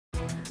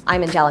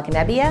I'm Angelica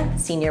Nebbia,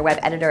 Senior Web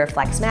Editor of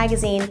Flex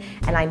Magazine,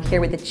 and I'm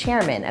here with the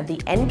Chairman of the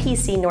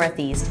NPC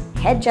Northeast,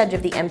 Head Judge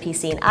of the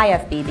MPC and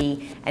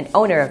IFBB, and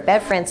owner of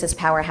Bev Francis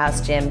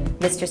Powerhouse Gym,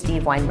 Mr.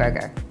 Steve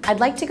Weinberger. I'd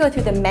like to go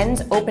through the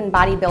men's open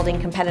bodybuilding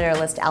competitor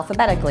list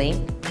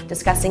alphabetically,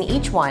 discussing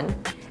each one,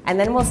 and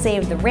then we'll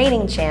save the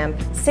reigning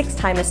champ,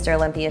 six-time Mr.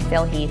 Olympia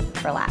Phil Heath,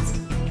 for last.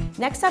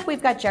 Next up,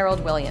 we've got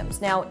Gerald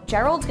Williams. Now,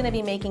 Gerald's going to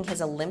be making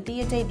his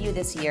Olympia debut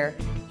this year.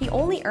 He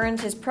only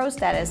earned his pro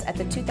status at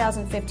the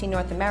 2015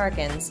 North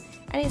Americans,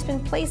 and he's been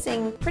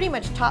placing pretty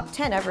much top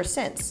 10 ever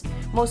since.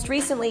 Most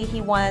recently, he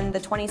won the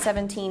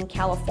 2017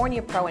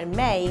 California Pro in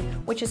May,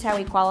 which is how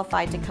he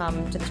qualified to come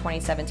to the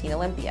 2017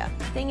 Olympia.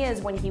 Thing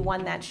is, when he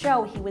won that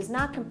show, he was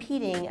not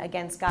competing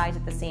against guys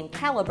at the same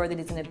caliber that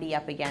he's going to be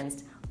up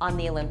against on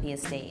the Olympia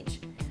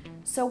stage.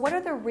 So what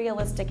are the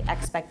realistic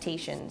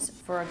expectations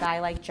for a guy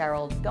like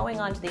Gerald going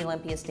onto the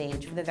Olympia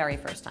stage for the very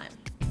first time?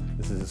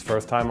 This is his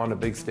first time on the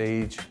big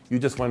stage. You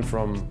just went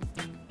from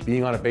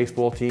being on a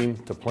baseball team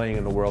to playing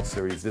in the World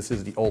Series. This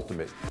is the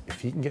ultimate.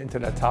 If he can get into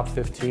that top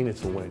 15,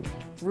 it's a win.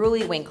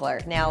 Ruli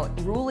Winkler. Now,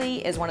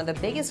 Ruli is one of the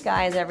biggest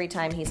guys every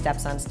time he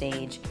steps on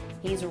stage.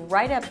 He's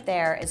right up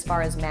there as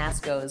far as mass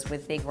goes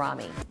with Big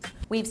Ramy.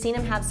 We've seen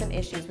him have some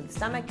issues with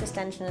stomach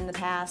distension in the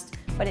past,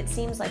 but it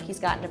seems like he's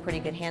gotten a pretty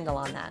good handle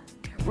on that.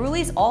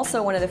 Ruli's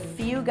also one of the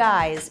few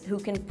guys who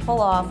can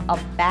pull off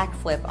a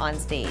backflip on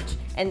stage.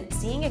 And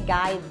seeing a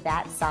guy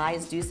that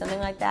size do something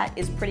like that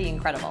is pretty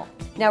incredible.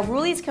 Now,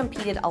 Ruli's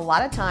competed a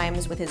lot of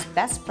times, with his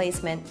best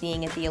placement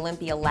being at the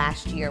Olympia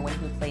last year when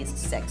he placed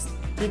 6th.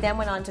 He then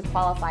went on to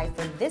qualify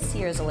for this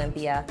year's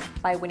Olympia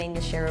by winning the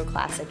Sheru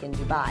Classic in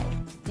Dubai.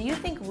 Do you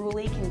think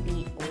Ruli can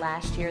beat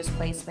last year's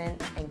placement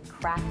and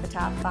crack the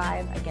top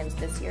 5 against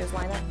this year's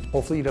lineup?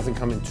 Hopefully he doesn't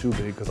come in too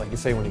big, because like you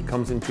say, when he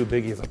comes in too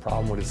big, he has a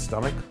problem with his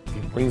stomach. He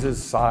brings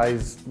his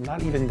size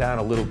not even down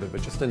a little bit,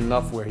 but just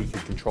enough where he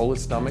can control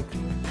his stomach.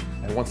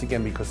 And once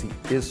again, because he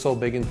is so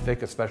big and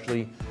thick,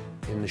 especially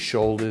in the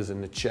shoulders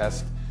and the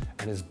chest,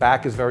 and his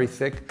back is very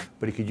thick,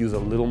 but he could use a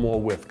little more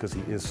width because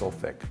he is so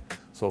thick.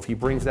 So if he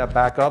brings that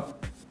back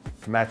up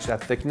to match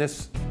that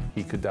thickness,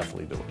 he could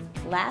definitely do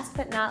it. Last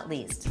but not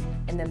least,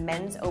 in the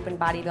men's open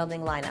bodybuilding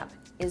lineup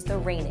is the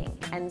reigning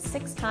and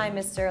 6-time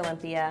Mr.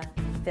 Olympia,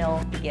 Phil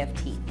 "The Gift"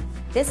 Heath.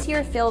 This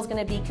year, Phil's going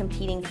to be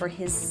competing for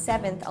his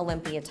 7th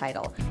Olympia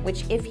title,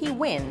 which, if he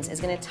wins, is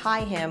going to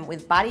tie him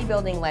with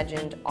bodybuilding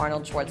legend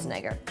Arnold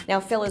Schwarzenegger. Now,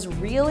 Phil is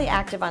really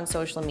active on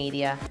social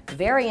media,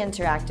 very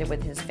interactive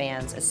with his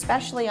fans,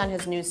 especially on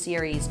his new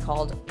series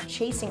called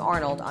Chasing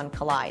Arnold on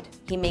Collide.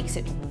 He makes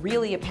it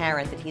really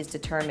apparent that he's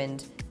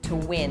determined to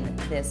win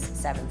this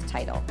 7th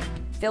title.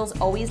 Phil's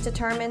always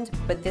determined,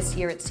 but this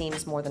year it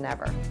seems more than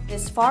ever.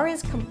 As far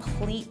as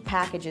complete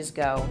packages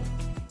go,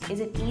 is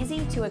it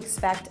easy to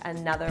expect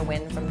another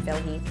win from Phil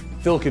Heath?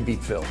 Phil could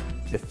beat Phil.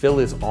 If Phil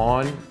is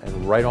on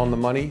and right on the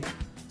money,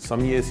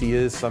 some years he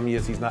is, some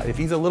years he's not. If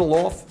he's a little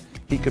off,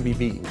 he could be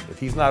beaten. If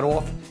he's not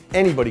off,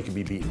 anybody could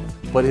be beaten.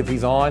 But if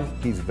he's on,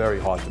 he's very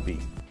hard to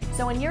beat.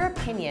 So in your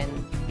opinion,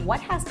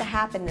 what has to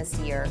happen this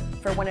year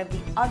for one of the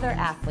other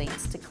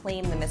athletes to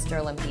claim the Mr.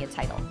 Olympia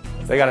title?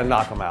 They got to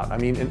knock him out. I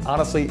mean, and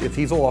honestly, if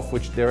he's off,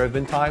 which there have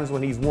been times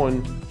when he's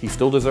won, he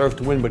still deserved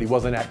to win, but he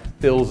wasn't at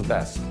Phil's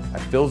best.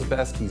 At Phil's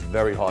best, he's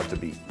very hard to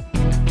beat.